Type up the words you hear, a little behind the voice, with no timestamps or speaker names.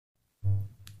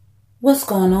What's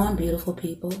going on, beautiful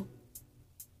people?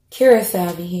 Kira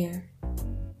Savvy here.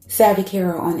 Savvy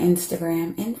Kira on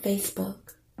Instagram and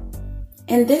Facebook.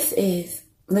 And this is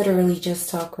literally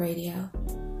just talk radio.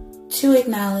 To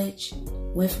acknowledge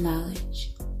with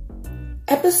knowledge.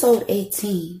 Episode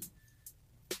 18.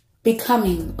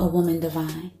 Becoming a woman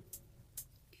divine.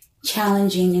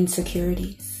 Challenging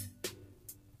insecurities.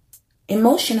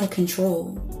 Emotional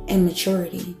control and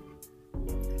maturity.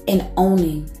 And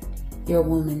owning your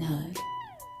womanhood.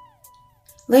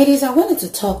 Ladies, I wanted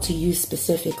to talk to you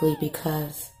specifically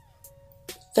because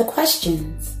the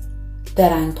questions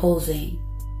that I'm posing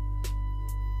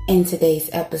in today's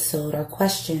episode are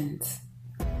questions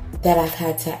that I've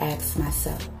had to ask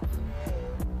myself.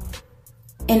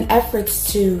 In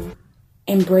efforts to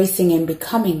embracing and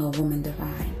becoming a woman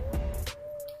divine,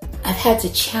 I've had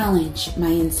to challenge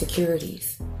my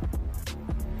insecurities.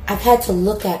 I've had to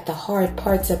look at the hard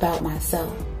parts about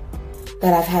myself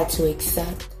that I've had to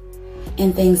accept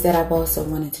and things that I've also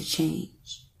wanted to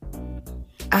change.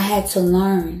 I had to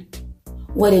learn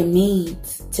what it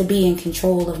means to be in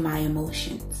control of my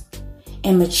emotions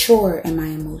and mature in my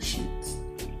emotions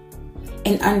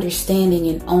and understanding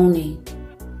and owning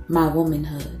my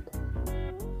womanhood.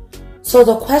 So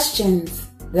the questions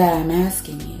that I'm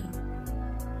asking you,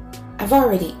 I've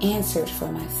already answered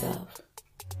for myself.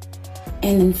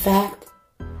 And in fact,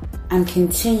 I'm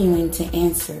continuing to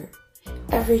answer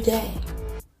every day.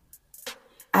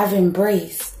 I've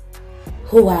embraced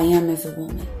who I am as a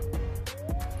woman.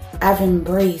 I've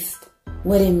embraced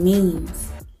what it means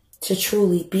to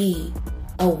truly be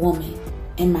a woman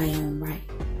in my own right.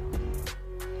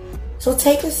 So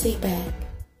take a seat back.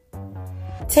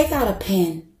 Take out a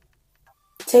pen.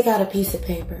 Take out a piece of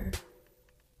paper.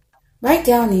 Write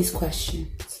down these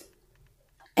questions.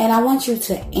 And I want you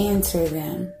to answer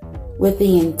them with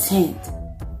the intent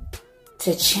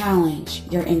to challenge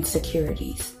your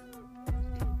insecurities.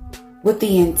 With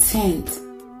the intent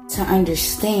to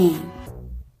understand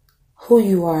who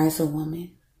you are as a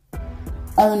woman.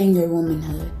 Owning your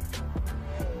womanhood.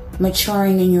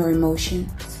 Maturing in your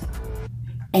emotions.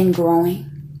 And growing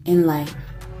in life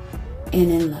and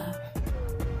in love.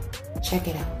 Check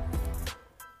it out.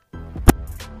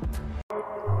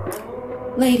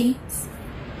 Ladies,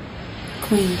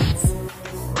 queens,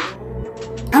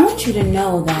 I want you to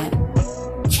know that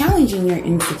challenging your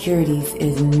insecurities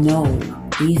is no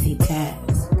easy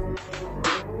task.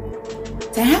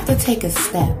 To have to take a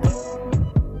step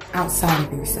outside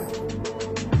of yourself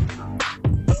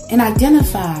and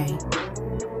identify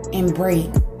and break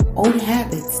old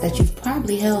habits that you've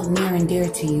probably held near and dear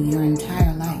to you your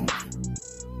entire life.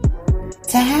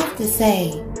 To have to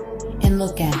say and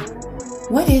look at,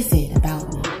 what is it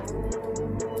about me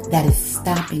that is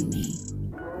stopping me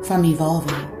from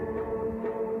evolving,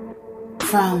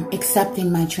 from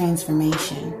accepting my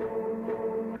transformation,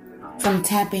 from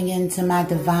tapping into my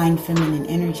divine feminine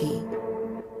energy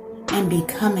and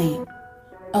becoming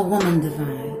a woman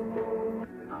divine,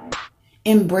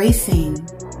 embracing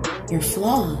your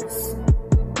flaws,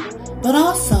 but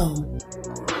also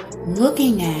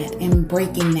looking at and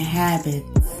breaking the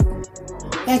habits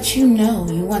that you know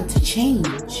you want to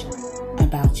change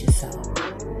about yourself.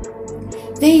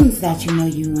 Things that you know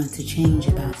you want to change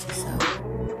about yourself.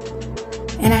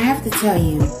 And I have to tell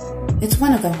you, it's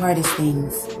one of the hardest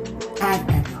things I've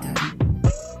ever done.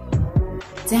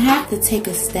 To have to take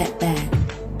a step back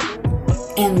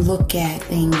and look at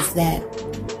things that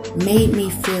made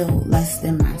me feel less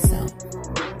than myself.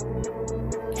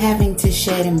 Having to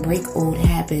shed and break old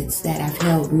habits that I've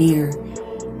held near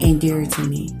and dear to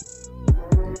me.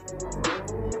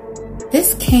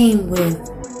 This came with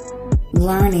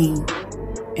learning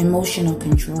emotional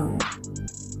control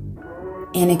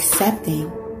and accepting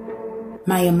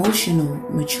my emotional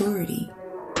maturity.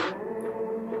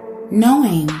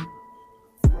 Knowing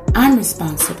I'm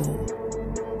responsible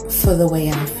for the way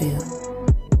I feel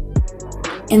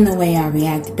and the way I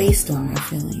react based on my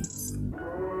feelings.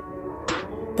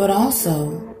 But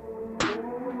also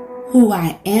who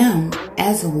I am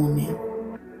as a woman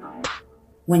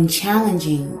when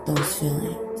challenging those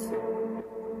feelings.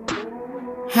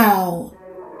 How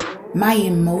my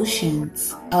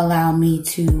emotions allow me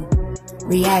to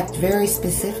react very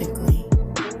specifically,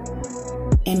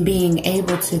 and being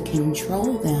able to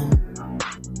control them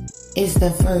is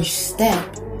the first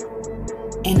step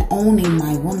in owning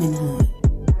my womanhood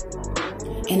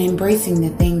and embracing the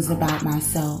things about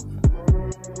myself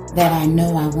that I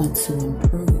know I want to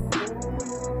improve.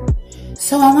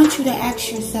 So I want you to ask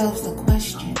yourselves a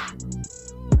question.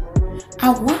 I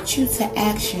want you to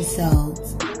ask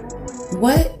yourselves,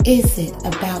 what is it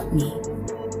about me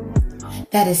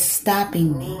that is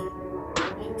stopping me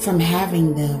from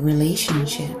having the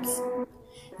relationships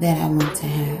that I want to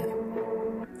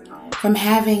have, from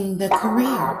having the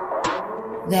career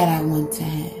that I want to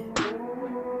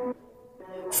have,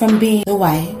 from being the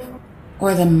wife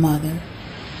or the mother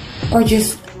or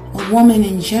just a woman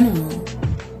in general.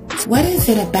 What is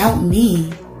it about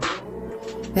me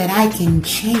that I can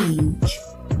change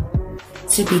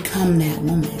to become that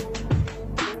woman?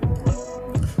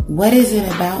 What is it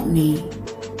about me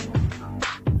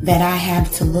that I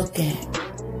have to look at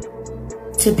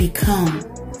to become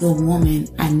the woman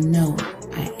I know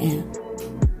I am?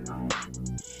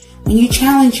 When you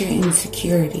challenge your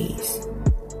insecurities,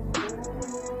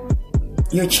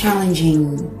 you're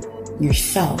challenging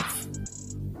yourself.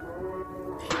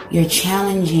 You're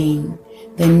challenging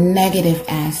the negative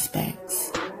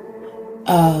aspects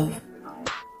of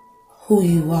who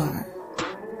you are.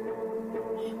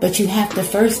 But you have to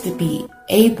first be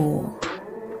able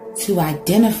to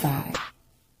identify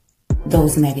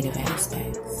those negative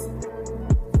aspects.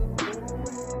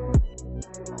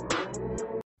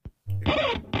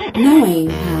 Knowing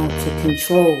how to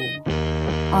control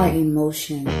our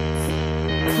emotions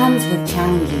comes with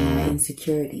challenging our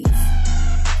insecurities.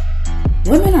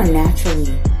 Women are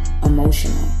naturally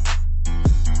emotional.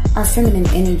 Our feminine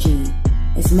energy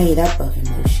is made up of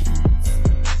emotions.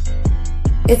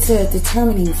 It's a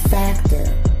determining factor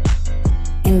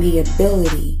in the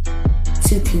ability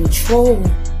to control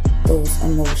those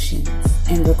emotions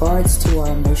in regards to our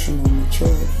emotional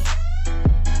maturity.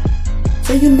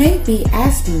 So you may be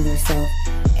asking yourself,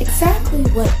 exactly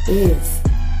what is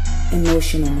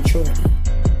emotional maturity?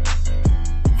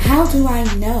 How do I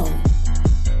know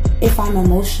if I'm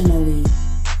emotionally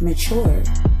mature?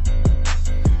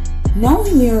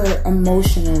 Knowing you're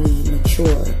emotionally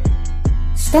mature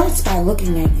starts by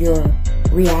looking at your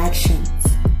reactions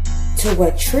to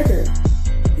what triggered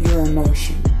your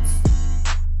emotions.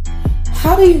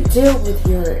 How do you deal with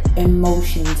your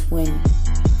emotions when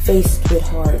faced with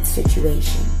hard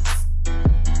situations?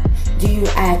 Do you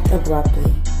act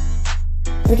abruptly?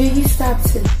 Or do you stop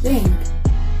to think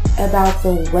about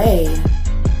the way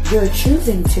you're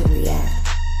choosing to react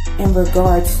in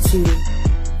regards to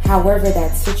however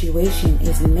that situation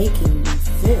is making you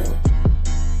feel?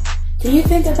 Do you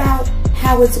think about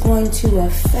how it's going to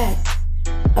affect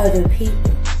other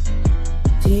people?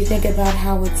 Do you think about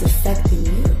how it's affecting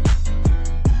you?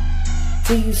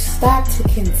 Do you stop to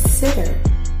consider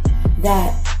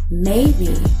that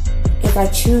maybe if I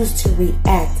choose to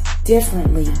react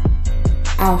differently,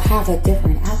 I'll have a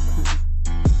different outcome?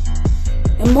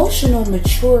 Emotional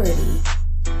maturity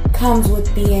comes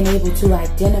with being able to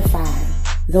identify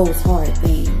those hard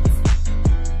things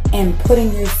and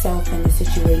putting yourself in a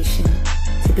situation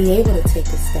to be able to take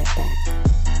a step back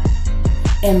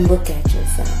and look at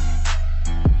yourself.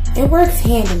 It works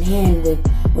hand in hand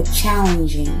with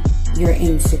challenging your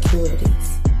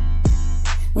insecurities.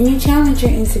 When you challenge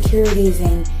your insecurities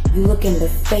and you look in the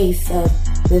face of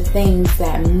the things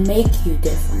that make you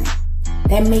different,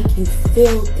 that make you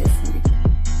feel different,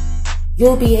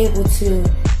 you'll be able to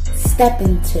step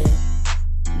into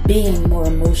being more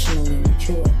emotionally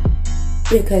mature,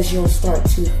 because you'll start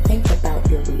to think about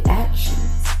your reactions.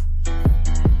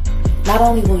 Not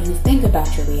only will you think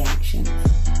about your reactions,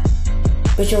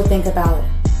 but you'll think about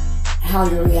how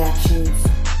your reactions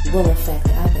will affect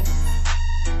others.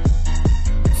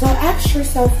 So ask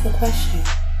yourself the question,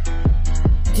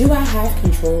 do I have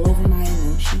control over my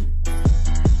emotions?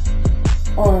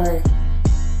 Or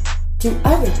do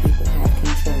other people have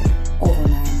control over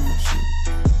my emotions?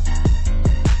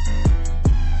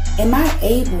 Am I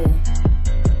able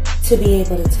to be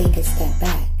able to take a step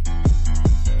back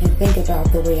and think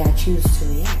about the way I choose to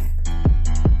react?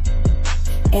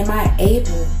 Am I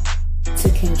able to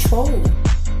control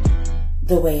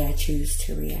the way I choose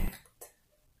to react?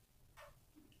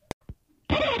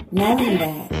 Knowing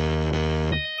that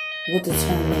will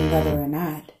determine whether or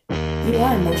not you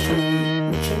are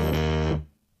emotionally mature.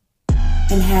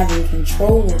 And having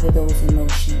control over those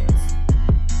emotions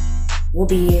will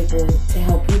be able to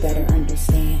help you better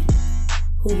understand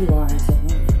who you are as a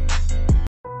woman.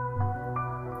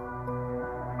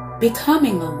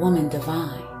 Becoming a woman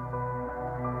divine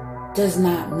does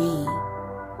not mean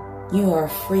you are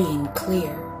free and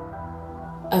clear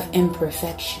of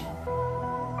imperfection.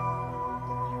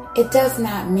 It does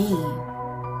not mean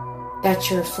that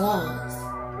your flaws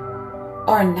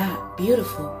are not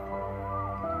beautiful.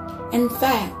 In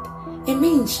fact, it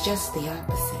means just the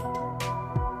opposite.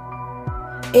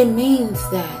 It means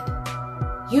that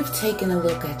you've taken a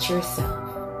look at yourself.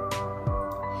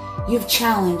 You've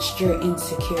challenged your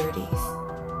insecurities,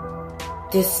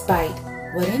 despite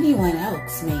what anyone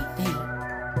else may think.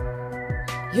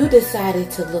 You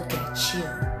decided to look at you,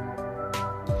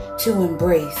 to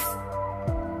embrace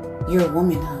your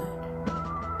womanhood,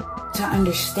 to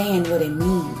understand what it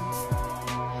means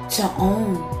to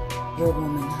own your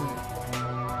womanhood,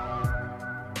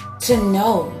 to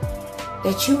know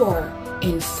that you are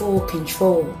in full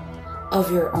control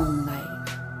of your own life.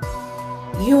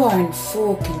 You are in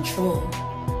full control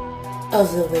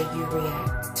of the way you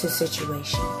react to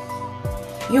situations.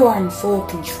 You are in full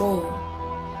control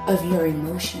of your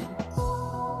emotions.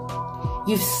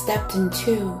 You've stepped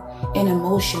into an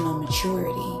emotional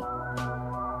maturity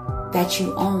that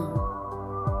you own,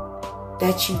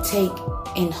 that you take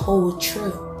and hold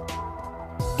true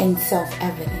and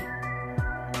self-evident.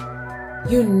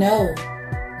 You know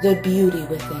the beauty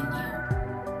within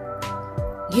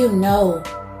you. You know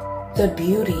the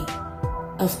beauty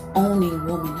of owning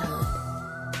womanhood,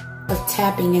 of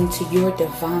tapping into your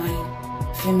divine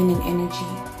feminine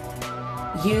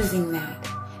energy, using that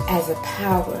as a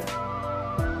power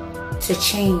to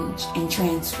change and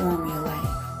transform your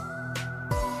life,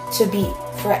 to be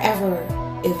forever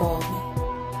evolving,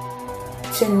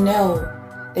 to know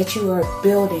that you are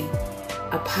building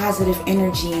a positive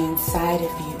energy inside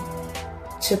of you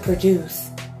to produce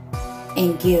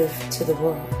and give to the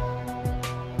world.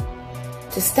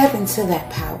 To step into that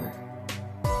power,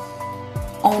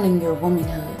 owning your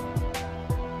womanhood,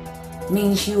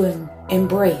 means you have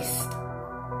embraced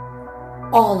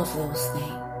all of those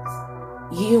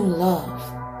things. You love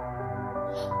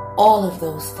all of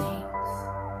those things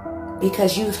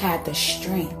because you've had the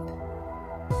strength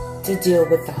to deal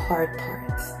with the hard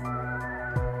parts.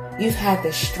 You've had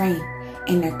the strength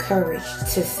and the courage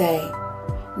to say,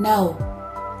 no,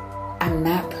 I'm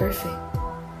not perfect.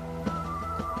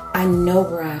 I know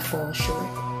where I fall short.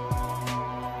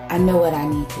 I know what I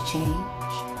need to change.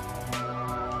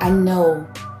 I know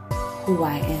who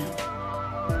I am.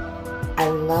 I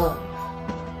love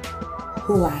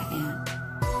who I am.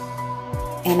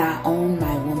 And I own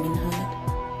my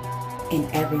womanhood in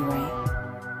every way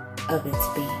of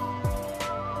its being.